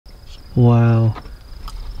Wow.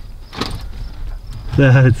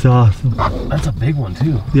 That's awesome. That's a big one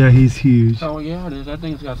too. Yeah, he's huge. Oh yeah, it is. That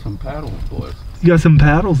thing's got some paddles, boys. You got some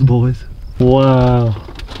paddles, boys. Wow.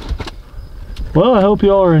 Well, I hope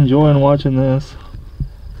y'all are enjoying watching this.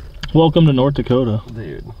 Welcome to North Dakota.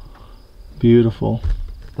 Dude. Beautiful.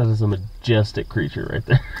 That is a majestic creature right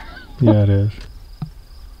there. Yeah, it is.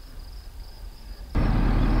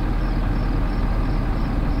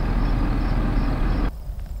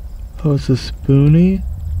 Oh, it's a spoonie.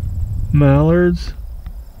 Mallards.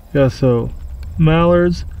 Yeah, so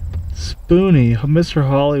mallards, spoonie, Mr.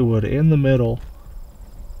 Hollywood in the middle.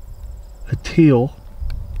 A teal.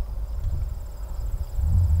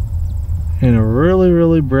 And a really,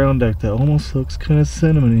 really brown duck that almost looks kind of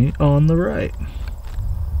cinnamony on the right.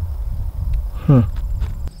 Huh.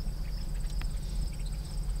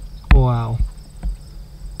 Wow.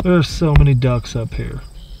 There's so many ducks up here.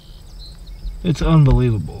 It's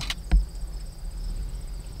unbelievable.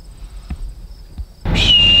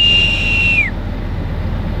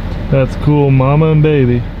 That's cool, mama and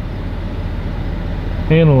baby.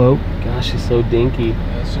 Antelope. Gosh, she's so dinky.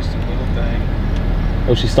 Yeah, it's just a little thing.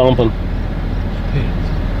 Oh, she's stomping.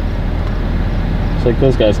 It's like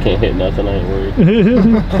those guys can't hit nothing, I ain't worried.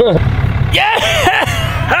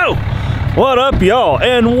 Yeah! Oh! What up, y'all?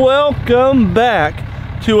 And welcome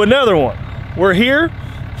back to another one. We're here,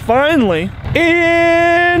 finally,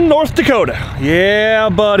 in North Dakota. Yeah,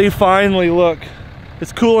 buddy, finally, look.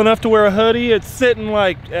 It's cool enough to wear a hoodie. It's sitting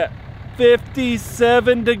like at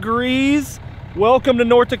 57 degrees. Welcome to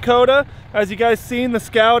North Dakota. As you guys seen the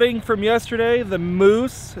scouting from yesterday, the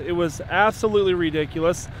moose, it was absolutely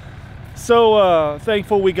ridiculous. So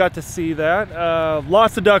thankful we got to see that.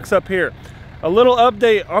 Lots of ducks up here. A little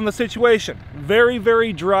update on the situation. Very,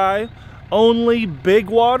 very dry. Only big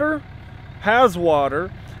water has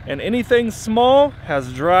water, and anything small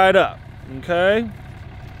has dried up, okay?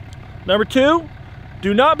 Number two,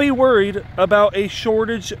 do not be worried about a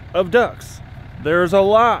shortage of ducks. There's a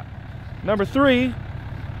lot. Number three,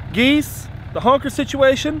 geese, the honker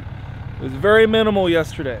situation was very minimal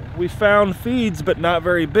yesterday. We found feeds, but not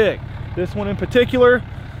very big. This one in particular,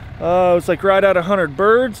 was like right at 100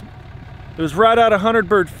 birds. It was right at 100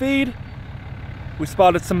 bird feed. We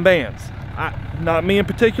spotted some bands. Not me in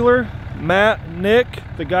particular, Matt, Nick,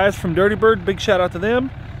 the guys from Dirty Bird, big shout out to them.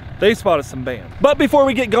 They spotted some bands. But before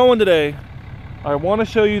we get going today, I want to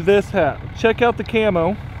show you this hat. Check out the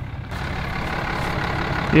camo.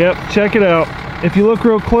 Yep, check it out. If you look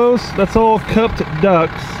real close, that's all cupped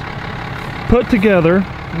ducks put together.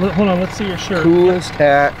 Hold on, let's see your shirt. Coolest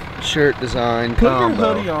hat, shirt design Put combo.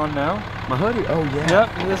 your hoodie on now. My hoodie? Oh yeah.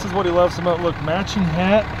 Yep, this is what he loves about. Look, matching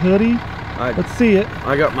hat, hoodie. Let's see it.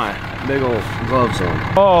 I got my big old gloves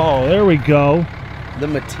on. Oh, there we go. The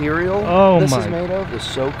material this is made of is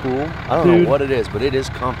so cool. I don't know what it is, but it is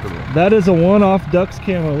comfortable. That is a one-off Ducks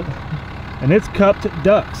camo, and it's cupped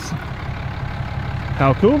ducks.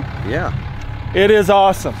 How cool? Yeah. It is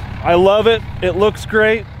awesome. I love it. It looks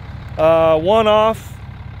great. One-off.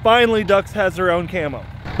 Finally, Ducks has their own camo.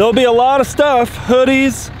 There'll be a lot of stuff,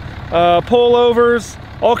 hoodies, pullovers,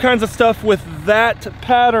 all kinds of stuff with that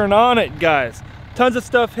pattern on it, guys. Tons of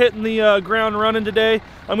stuff hitting the ground running today.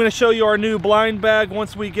 I'm going to show you our new blind bag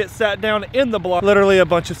once we get sat down in the blind. Literally a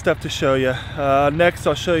bunch of stuff to show you. Next,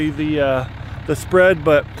 I'll show you the spread,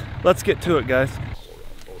 but let's get to it, guys.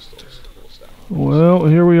 Well,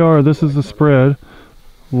 here we are. This is the spread.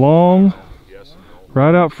 Long,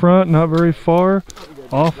 right out front, not very far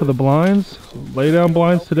off of the blinds. Lay down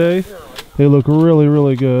blinds today. They look really,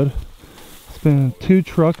 really good. It's been 2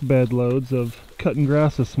 truck bed loads of cutting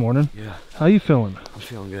grass this morning. Yeah. How you feeling? I'm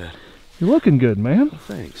feeling good. You're looking good, man.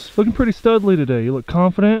 Thanks. Looking pretty studly today. You look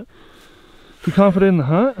confident. You confident in the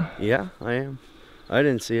hunt? Yeah, I am. I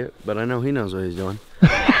didn't see it, but I know he knows what he's doing.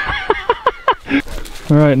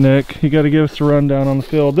 All right, Nick, you got to give us a rundown on the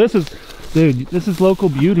field. This is, dude, this is local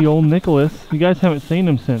beauty, old Nicholas. You guys haven't seen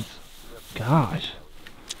him since, gosh.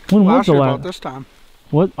 When was the last? About this time.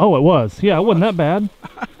 What? Oh, it was. Yeah, it wasn't that bad.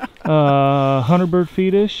 100 bird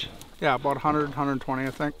feed-ish. Yeah, about 100, 120,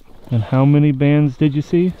 I think. And how many bands did you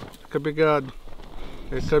see? Could be good.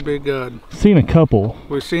 It could be good. Seen a couple.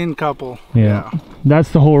 We've seen a couple. Yeah.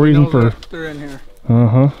 That's the whole reason for. They're in here.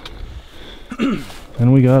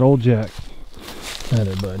 And we got old Jack. That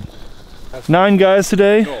it, bud. 9 guys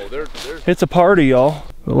today. It's a party, y'all.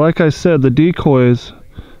 But like I said, the decoys,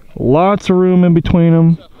 lots of room in between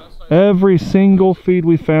them. Every single feed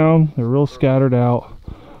we found, they're real scattered out.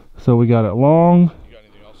 So we got it long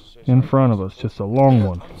in front of us, just a long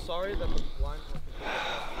one.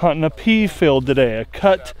 Hunting a pea field today, a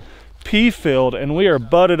cut pea field, and we are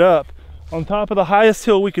butted up on top of the highest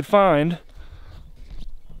hill we could find.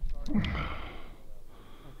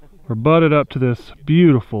 We're butted up to this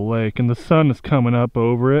beautiful lake, and the sun is coming up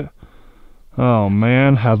over it. Oh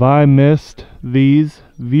man, have I missed these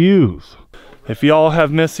views. If y'all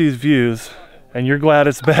have missed these views and you're glad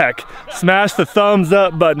it's back, smash the thumbs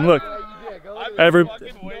up button. Look,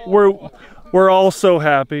 we're all so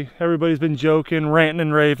happy. Everybody's been joking, ranting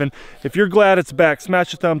and raving. If you're glad it's back,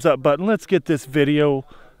 smash the thumbs up button. Let's get this video,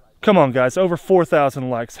 come on guys, over 4,000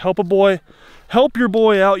 likes. Help your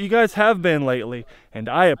boy out. You guys have been lately, and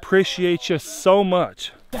I appreciate you so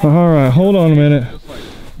much. All right, hold on a minute.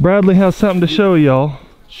 Bradley has something to show y'all.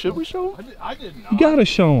 Should we show him? I did not. You gotta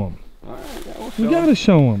show him. You gotta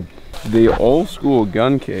show him. The old school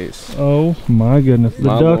gun case. Oh my goodness,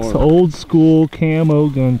 the DUX old school camo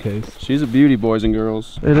gun case. She's a beauty, boys and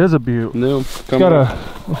girls. It is a beaut. No, come on.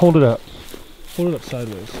 Hold it up. Hold it up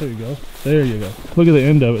sideways. There you go. There you go. Look at the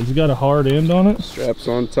end of it. It's got a hard end on it. Straps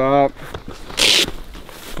on top.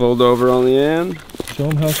 Fold over on the end. Show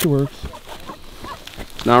them how she works.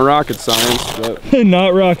 Not rocket science, but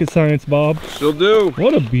not rocket science, Bob. She'll do.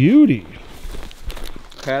 What a beauty.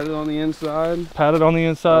 Padded on the inside. Padded on the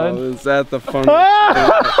inside. Oh, is that the fun?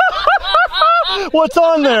 What's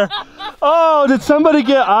on there? Oh, did somebody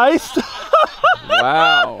get iced?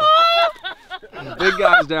 Wow. Big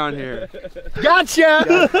guys down here. Gotcha!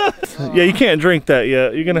 Yeah, you can't drink that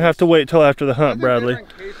yet. You're gonna have to wait till after the hunt, Bradley.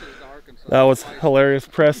 That was hilarious.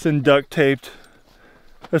 Preston duct taped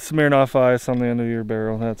a Smirnoff Ice on the end of your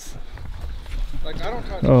barrel. That's...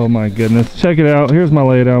 Oh my goodness. Check it out. Here's my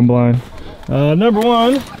lay down blind. Number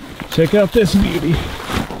one, check out this beauty.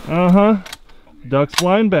 DUX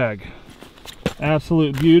blind bag.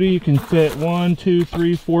 Absolute beauty. You can fit 1, 2,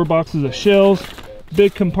 3, 4 boxes of shells.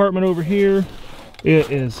 Big compartment over here.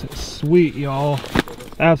 It is sweet, y'all.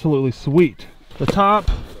 Absolutely sweet. The top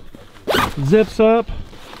zips up,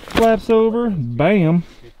 flaps over, bam.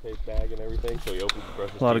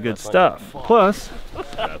 A lot of good stuff. Plus,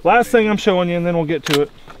 last thing I'm showing you, and then we'll get to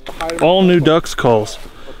it. All new DUX calls.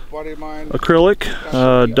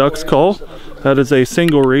 Acrylic DUX call. That is a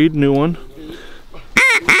single reed, new one.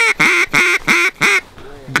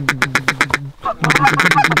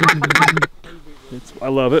 I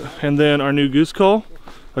love it. And then our new goose call,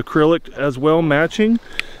 acrylic as well, matching.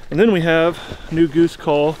 And then we have new goose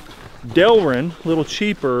call Delrin, a little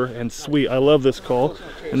cheaper and sweet. I love this call.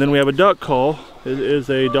 And then we have a duck call. It is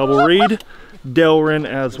a double reed Delrin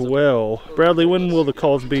as well. Bradley, when will the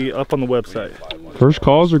calls be up on the website? First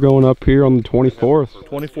calls are going up here on the 24th.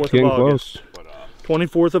 24th of August.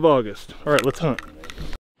 24th of August. All right, let's hunt.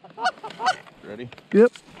 Ready?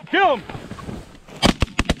 Yep. Kill him!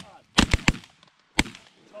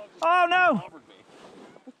 Oh no!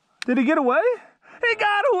 Did he get away? He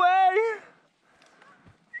got away!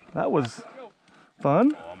 That was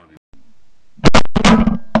fun.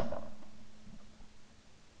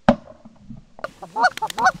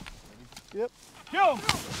 Yep. Kill him!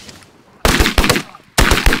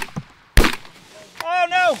 Oh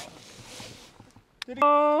no!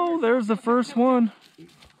 Oh, there's the first one.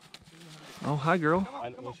 Oh, hi girl.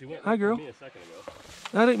 Hi girl.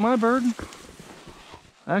 That ain't my bird.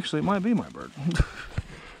 Actually, it might be my bird.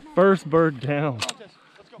 First bird down.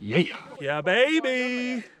 Yeah. Yeah,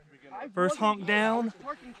 baby. First honk down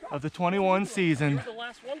of the 21 season.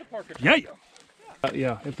 Yeah.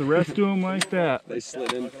 Yeah, if the rest do them like that. They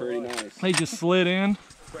slid in pretty nice. They just slid in.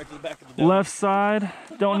 Left side.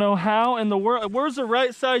 Don't know how in the world. Where's the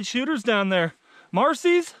right side shooters down there?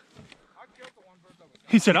 Marcy's?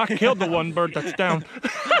 He said, I killed the one bird that's down.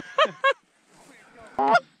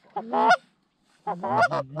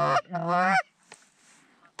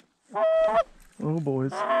 Oh,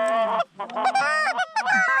 boys.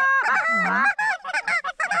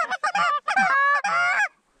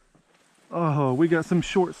 Oh, we got some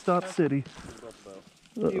shortstop city.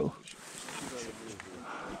 Uh-oh.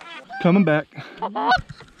 Coming back.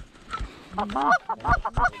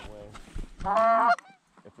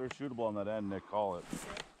 If they're shootable on that end, Nick, call it.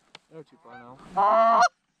 They're too far now.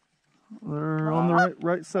 They're on the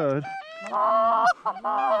right side.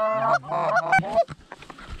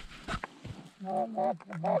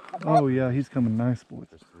 Oh yeah, he's coming nice, boys.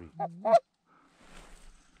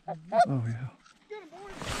 Oh yeah.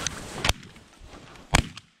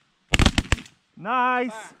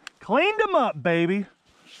 Nice. Cleaned him up, baby.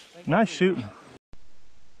 Nice shooting.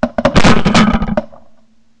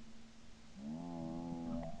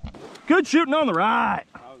 Good shooting on the right.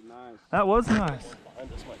 That was nice. That was nice.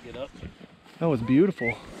 That was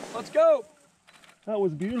beautiful. Let's go. That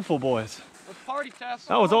was beautiful, boys. Let's party test.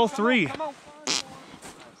 That was all three. Come on.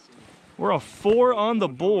 We're a 4 on the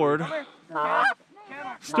board.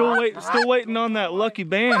 Still waiting on that lucky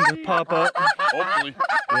band to pop up. Hopefully.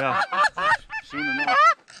 Yeah. Soon enough.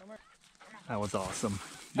 That was awesome.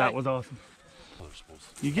 That was awesome.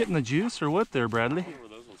 You getting the juice or what there, Bradley?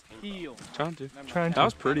 Trying to. Trying to. That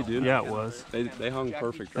was pretty, dude. Yeah, it was. They hung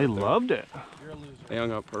perfect. They loved it. They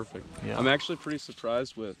hung up perfect. Yeah. I'm actually pretty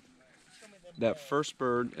surprised with that first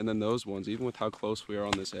bird and then those ones, even with how close we are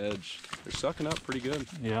on this edge. They're sucking up pretty good.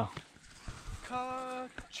 Yeah.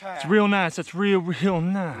 It's real nice. It's real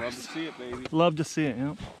nice. Love to see it, baby. Love to see it,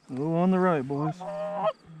 yep. A little on the right, boys. Oh.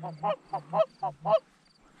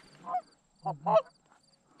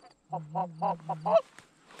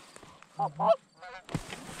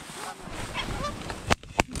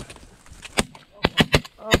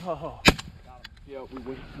 Yeah,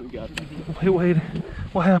 we got that. Wait.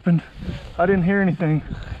 What happened? I didn't hear anything.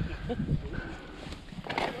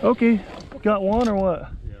 Okay. Got one or what?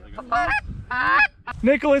 Yeah, they got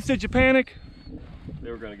Nicholas, did you panic?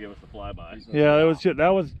 They were going to give us a flyby. Yeah, that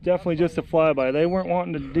was definitely just a flyby. They weren't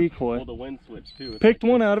wanting to decoy. Well, the wind switch too. Picked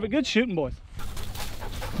one out of it. Good shooting, boys.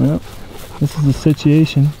 Well, this is the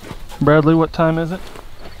situation. Bradley, what time is it?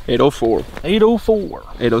 8:04. 8:04.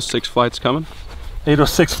 8:06 flight's coming.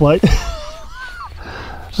 8:06 flight.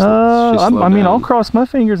 I mean, I'll cross my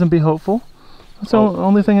fingers and be hopeful. That's the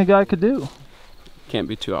only thing a guy could do. Can't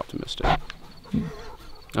be too optimistic.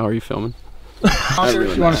 How are you filming?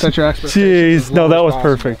 You want to set your expectations? Jeez, no, that was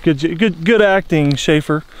perfect. Good acting,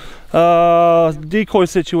 Schaefer. Decoy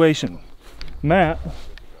situation. Matt,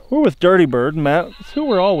 we're with Dirty Bird. Matt, it's who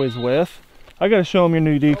we're always with. I gotta show him your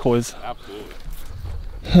new decoys.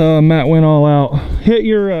 Absolutely. Matt went all out.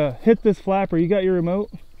 Hit this flapper. You got your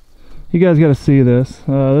remote? You guys got to see this.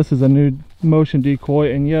 This is a new motion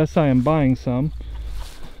decoy, and yes, I am buying some.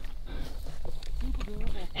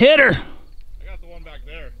 Hit her! I got the one back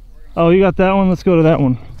there. Oh, you got that one? Let's go to that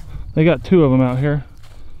one. They got two of them out here.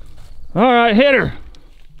 All right, hit her!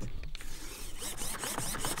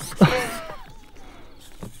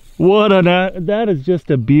 That is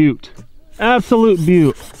just a beaut. Absolute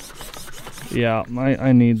beaut. Yeah,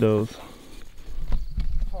 I need those.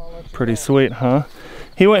 Pretty sweet, huh?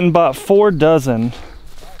 He went and bought 4 dozen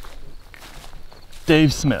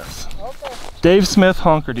Dave Smiths. Dave Smith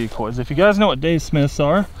honker decoys. If you guys know what Dave Smiths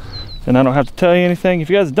are, then I don't have to tell you anything.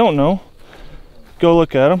 If you guys don't know, go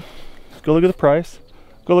look at them. Go look at the price.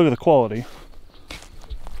 Go look at the quality.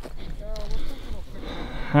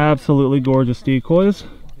 Absolutely gorgeous decoys.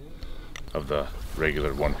 Of the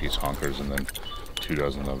regular one-piece honkers, and then 2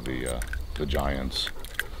 dozen of the giants.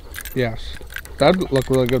 Yes. That'd look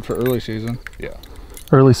really good for early season. Yeah.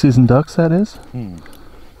 Early season ducks, that is?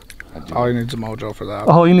 All you need is a mojo for that.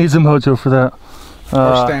 Oh, you need some mojo for that.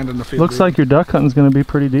 Or stand in the field. Looks like your duck hunting's going to be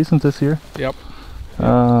pretty decent this year. Yep.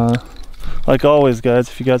 Like always, guys,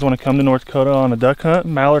 if you guys want to come to North Dakota on a duck hunt,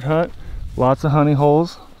 mallard hunt, lots of honey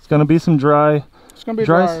holes. It's going to be some dry. It's going to be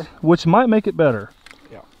dry, which might make it better.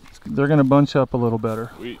 Yeah. They're going to bunch up a little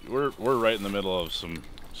better. We're right in the middle of some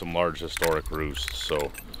large historic roosts,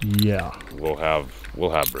 so yeah, we'll have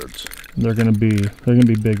birds. They're going to be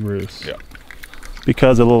big roosts. Yeah.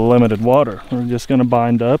 Because of the limited water, we're just going to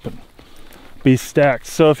bind up and be stacked.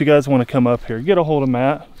 So if you guys want to come up here, get a hold of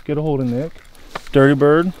Matt, get a hold of Nick. Dirty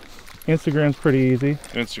Bird. Instagram's pretty easy.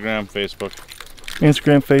 Instagram, Facebook,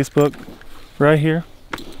 right here.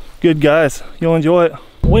 Good guys, you'll enjoy it.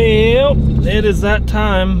 Well, it is that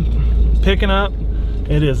time, picking up.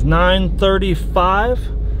 It is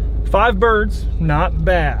 9:35. 5 birds, not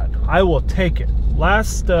bad. I will take it.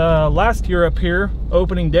 Last year up here,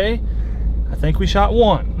 opening day, I think we shot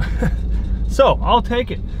 1. So I'll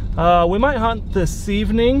take it. We might hunt this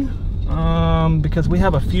evening because we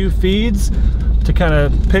have a few feeds to kind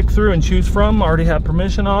of pick through and choose from. Already have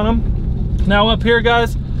permission on them. Now up here,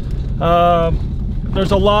 guys,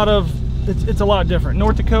 there's a lot of, it's a lot different.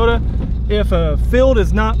 North Dakota, if a field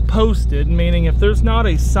is not posted, meaning if there's not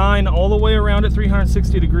a sign all the way around it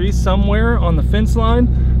 360 degrees somewhere on the fence line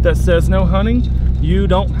that says no hunting, you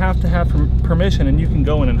don't have to have permission and you can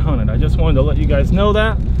go in and hunt it. I just wanted to let you guys know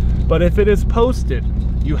that. But if it is posted,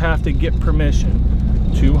 you have to get permission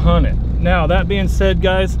to hunt it. Now, that being said,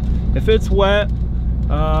 guys, if it's wet,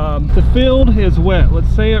 the field is wet.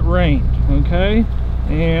 Let's say it rained, okay?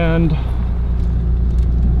 And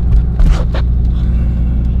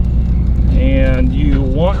you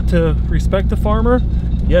want to respect the farmer,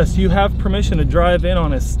 yes, you have permission to drive in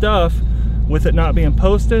on his stuff with it not being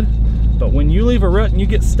posted. But when you leave a rut and you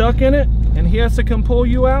get stuck in it and he has to come pull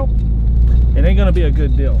you out, it ain't gonna be a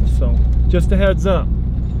good deal. So just a heads up,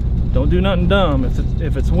 don't do nothing dumb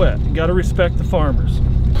if it's wet. You gotta respect the farmers.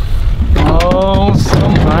 Oh,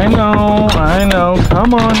 I know.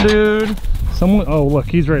 Come on, dude. Someone. Oh, look,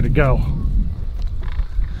 he's ready to go.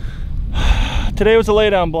 Today was a lay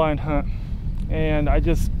down blind hunt, and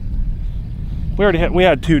we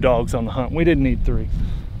had 2 dogs on the hunt. We didn't need 3.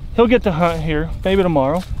 He'll get to hunt here, maybe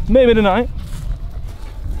tomorrow, maybe tonight.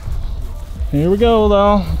 Here we go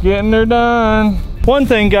though, getting her done. One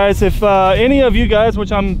thing, guys, if any of you guys,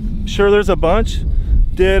 which I'm sure there's a bunch,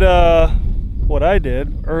 did what I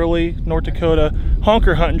did, early North Dakota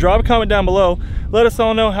honker hunting, drop a comment down below. Let us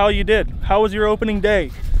all know how you did. How was your opening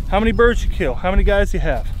day? How many birds you kill? How many guys you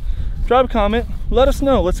have? Drop a comment, let us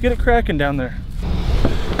know. Let's get it cracking down there.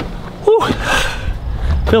 Whew.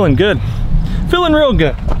 Feeling good. Feeling real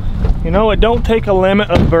good. You know, it don't take a limit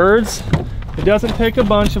of birds. It doesn't take a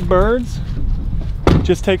bunch of birds. It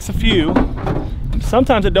just takes a few.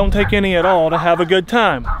 Sometimes it don't take any at all to have a good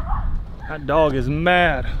time. That dog is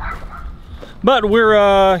mad. But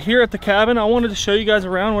we're here at the cabin. I wanted to show you guys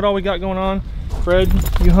around what all we got going on. Fred,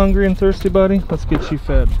 you hungry and thirsty, buddy? Let's get you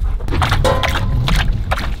fed.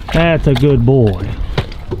 That's a good boy.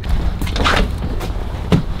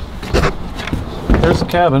 There's the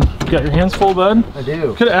cabin. You got your hands full, bud? I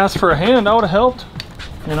do. Could have asked for a hand. I would have helped.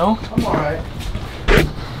 You know? I'm all right.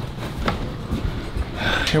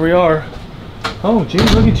 Here we are. Oh,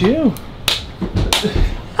 geez, look at you.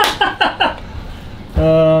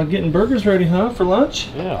 Getting burgers ready, huh, for lunch?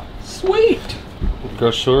 Yeah. Sweet.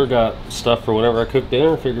 Grocery store, got stuff for whenever I cook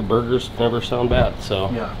dinner. Figured burgers never sound bad, so.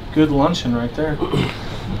 Yeah, good luncheon right there.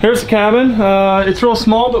 Here's the cabin. It's real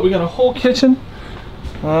small, but we got a whole kitchen.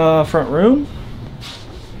 Front room.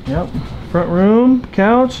 Yep, front room,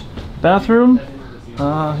 couch, bathroom.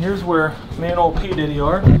 Here's where me and old P. Diddy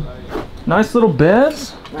are. Nice little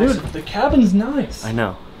beds. Dude, the cabin's nice. I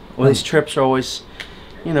know. Well, these trips are always,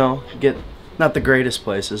 you know, not the greatest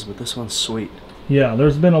places, but this one's sweet. Yeah,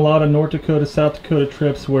 there's been a lot of North Dakota, South Dakota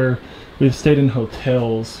trips where we've stayed in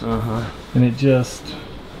hotels. And it just,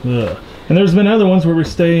 ugh. And there's been other ones where we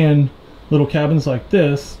stay in little cabins like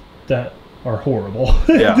this that are horrible.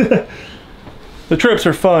 Yeah. The trips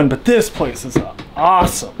are fun, but this place is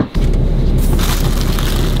awesome.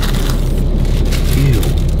 Ew.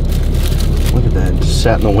 Look at that. Just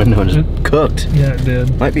sat in the window and just cooked. Yeah, it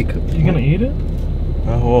did. Might be cooked. You gonna eat it?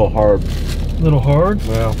 A little hard. A little hard?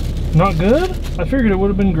 Well. Not good? I figured it would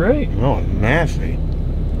have been great. No, nasty.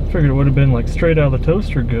 I figured it would have been like straight out of the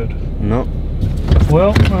toaster good. Nope.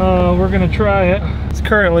 Well, we're gonna try it. It's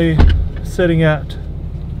currently sitting at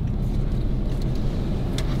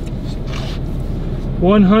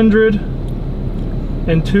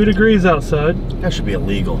 102 degrees outside. That should be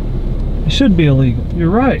illegal. It should be illegal. You're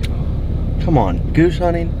right. Come on, goose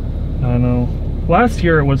hunting? I know. Last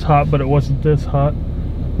year it was hot, but it wasn't this hot.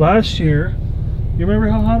 Last year, you remember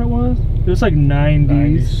how hot it was? It was like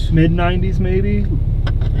 90s. Mid 90s maybe.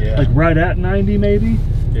 Yeah. Like right at 90 maybe.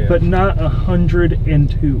 Yeah. But not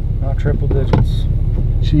 102. Not triple digits.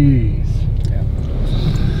 Jeez.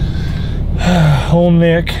 Yeah. Old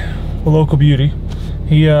Nick, a local beauty,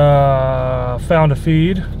 he found a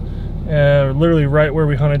feed literally right where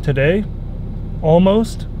we hunted today.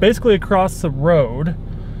 Almost. Basically across the road,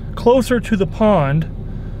 closer to the pond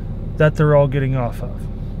that they're all getting off of.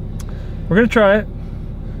 We're gonna try it.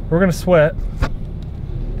 We're gonna sweat.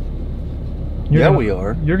 We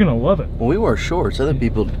are. You're gonna love it. Well, we wore shorts. Other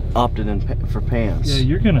people opted in for pants. Yeah,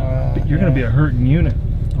 you're gonna be a hurting unit.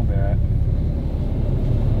 I'll be alright.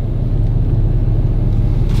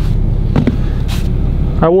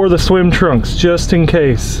 I wore the swim trunks just in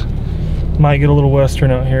case. Might get a little western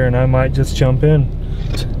out here, and I might just jump in.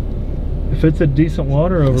 If it's a decent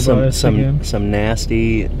water over by us again. Some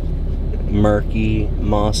nasty, murky,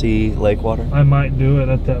 mossy lake water. I might do it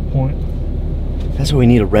at that point. That's why we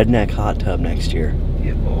need a redneck hot tub next year.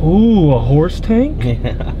 Ooh, a horse tank?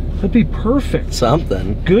 Yeah. That'd be perfect.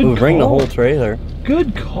 Something. Good We'll bring the call. whole trailer.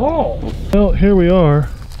 Good call. Well, here we are.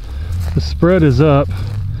 The spread is up.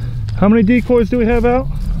 How many decoys do we have out?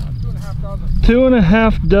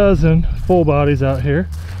 2.5 dozen full bodies out here.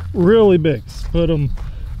 Really big. Put them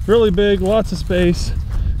really big, lots of space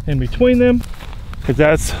in between them, because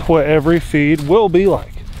that's what every feed will be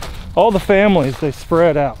like. All the families, they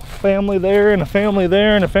spread out. Family there and a family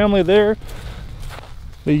there and a family there.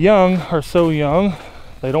 The young are so young,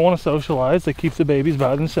 they don't want to socialize. They keep the babies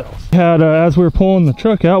by themselves. As we were pulling the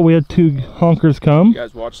truck out, we had 2 honkers come. You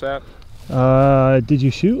guys watch that? Did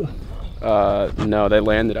you shoot? No, they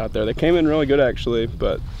landed out there. They came in really good actually,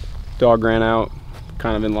 but dog ran out,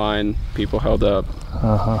 kind of in line. People held up.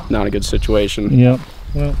 Not a good situation. Yep.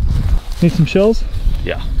 Well, need some shells?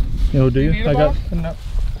 Yeah. Do you? I got. No.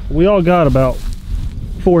 We all got about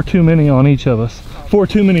 4 too many on each of us. 4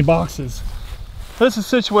 too many boxes. This is a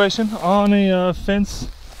situation on a fence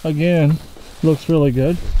again. Looks really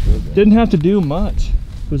good. Didn't have to do much.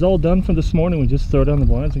 It was all done for this morning. We just throw down the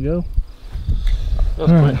blinds and go. All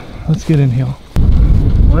right, let's get in here.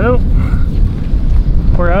 Well,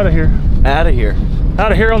 we're out of here. Out of here.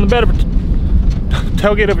 Out of here on the bed of a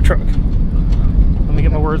tailgate of a truck. Let me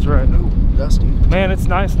get my words right. Ooh, dusty. Man, it's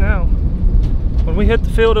nice now. When we hit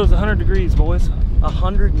the field, it was 100 degrees, boys.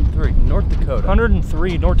 103, North Dakota.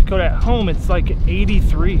 103, North Dakota. At home, it's like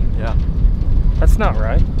 83. Yeah. That's not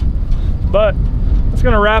right. But that's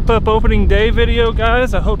gonna wrap up opening day video,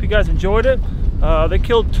 guys. I hope you guys enjoyed it. They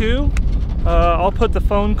killed 2. I'll put the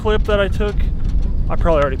phone clip that I took. I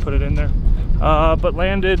probably already put it in there. But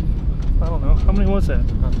landed, I don't know, how many was that?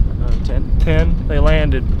 10. 10. They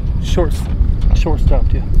landed. Short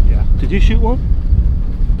stopped you. Yeah. Did you shoot one?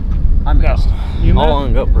 I missed. No. You all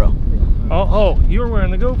on GoPro. Oh, you were wearing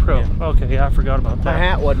the GoPro. Yeah. Okay, yeah, I forgot about that. My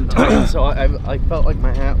hat wasn't tight, so I felt like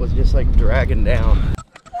my hat was just like dragging down.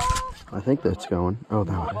 I think that's going. Oh,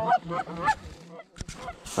 that one.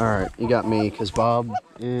 All right, you got me because Bob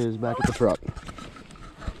is back at the truck.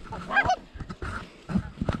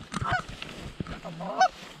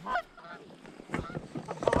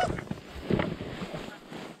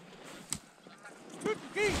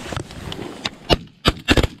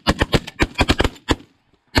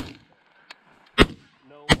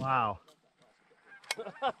 Wow.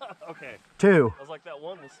 Okay. 2. I was like, that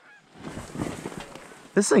one was...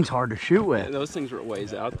 This thing's hard to shoot with. Yeah, those things were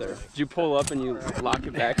ways out there. Did you pull up and you lock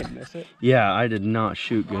it back and miss it? Yeah, I did not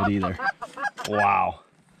shoot good either. Wow.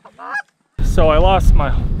 So I lost my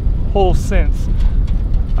whole sense.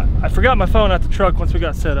 I forgot my phone at the truck once we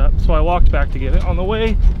got set up, so I walked back to get it. On the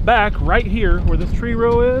way back, right here, where this tree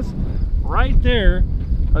row is, right there,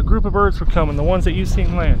 a group of birds were coming, the ones that you've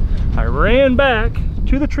seen land. I ran back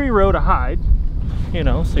to the tree row to hide, you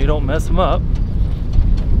know, so you don't mess them up.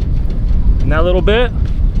 In that little bit,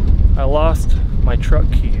 I lost my truck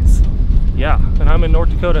keys. Yeah, and I'm in North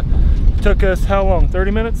Dakota. It took us how long?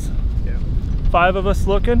 30 minutes? Yeah. 5 of us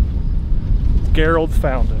looking. Gerald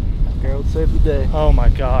found it. Gerald saved the day. Oh my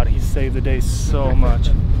God, he saved the day so much.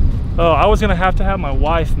 Oh, I was gonna have to have my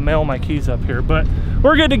wife mail my keys up here, but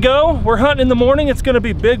we're good to go. We're hunting in the morning. It's gonna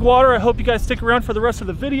be big water. I hope you guys stick around for the rest of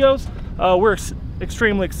the videos. We're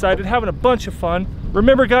extremely excited, having a bunch of fun.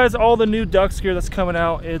 Remember, guys, all the new DUX gear that's coming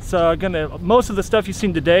out, it's most of the stuff you've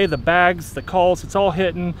seen today, the bags, the calls, it's all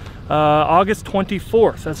hitting August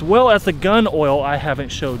 24th, as well as the gun oil I haven't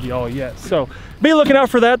showed y'all yet. So be looking out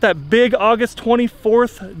for that big August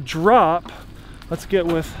 24th drop. Let's get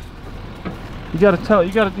with, you gotta tell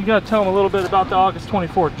them a little bit about the August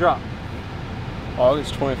 24th drop.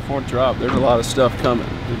 August 24th drop. There's a lot of stuff coming.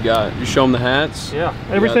 We've got, you show them the hats? Yeah,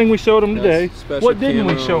 everything we showed them today. What didn't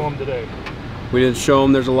we camo. show them today? We didn't show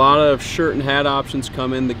them. There's a lot of shirt and hat options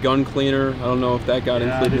coming. The gun cleaner, I don't know if that got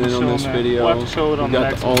included in on this video. We'll have to show it on the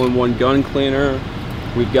next one. We've got the all-in-one gun cleaner.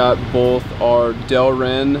 We've got both our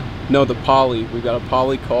Delrin, no, the poly. We've got a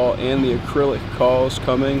poly call and the acrylic calls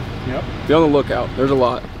coming. Yep. Be on the lookout. There's a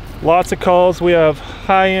lot. Lots of calls. We have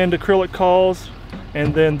high-end acrylic calls,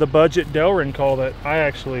 and then the budget Delrin call that I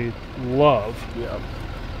actually love. Yeah.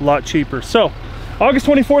 A lot cheaper. So August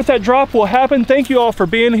 24th, that drop will happen. Thank you all for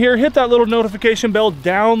being here. Hit that little notification bell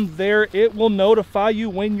down there. It will notify you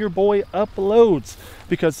when your boy uploads,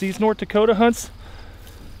 because these North Dakota hunts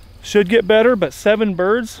should get better, but 7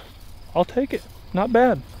 birds, I'll take it. Not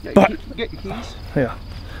bad. Yeah, but get your keys. yeah.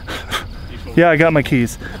 Yeah, I got my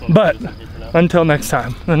keys. But until next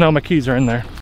time, I know my keys are in there.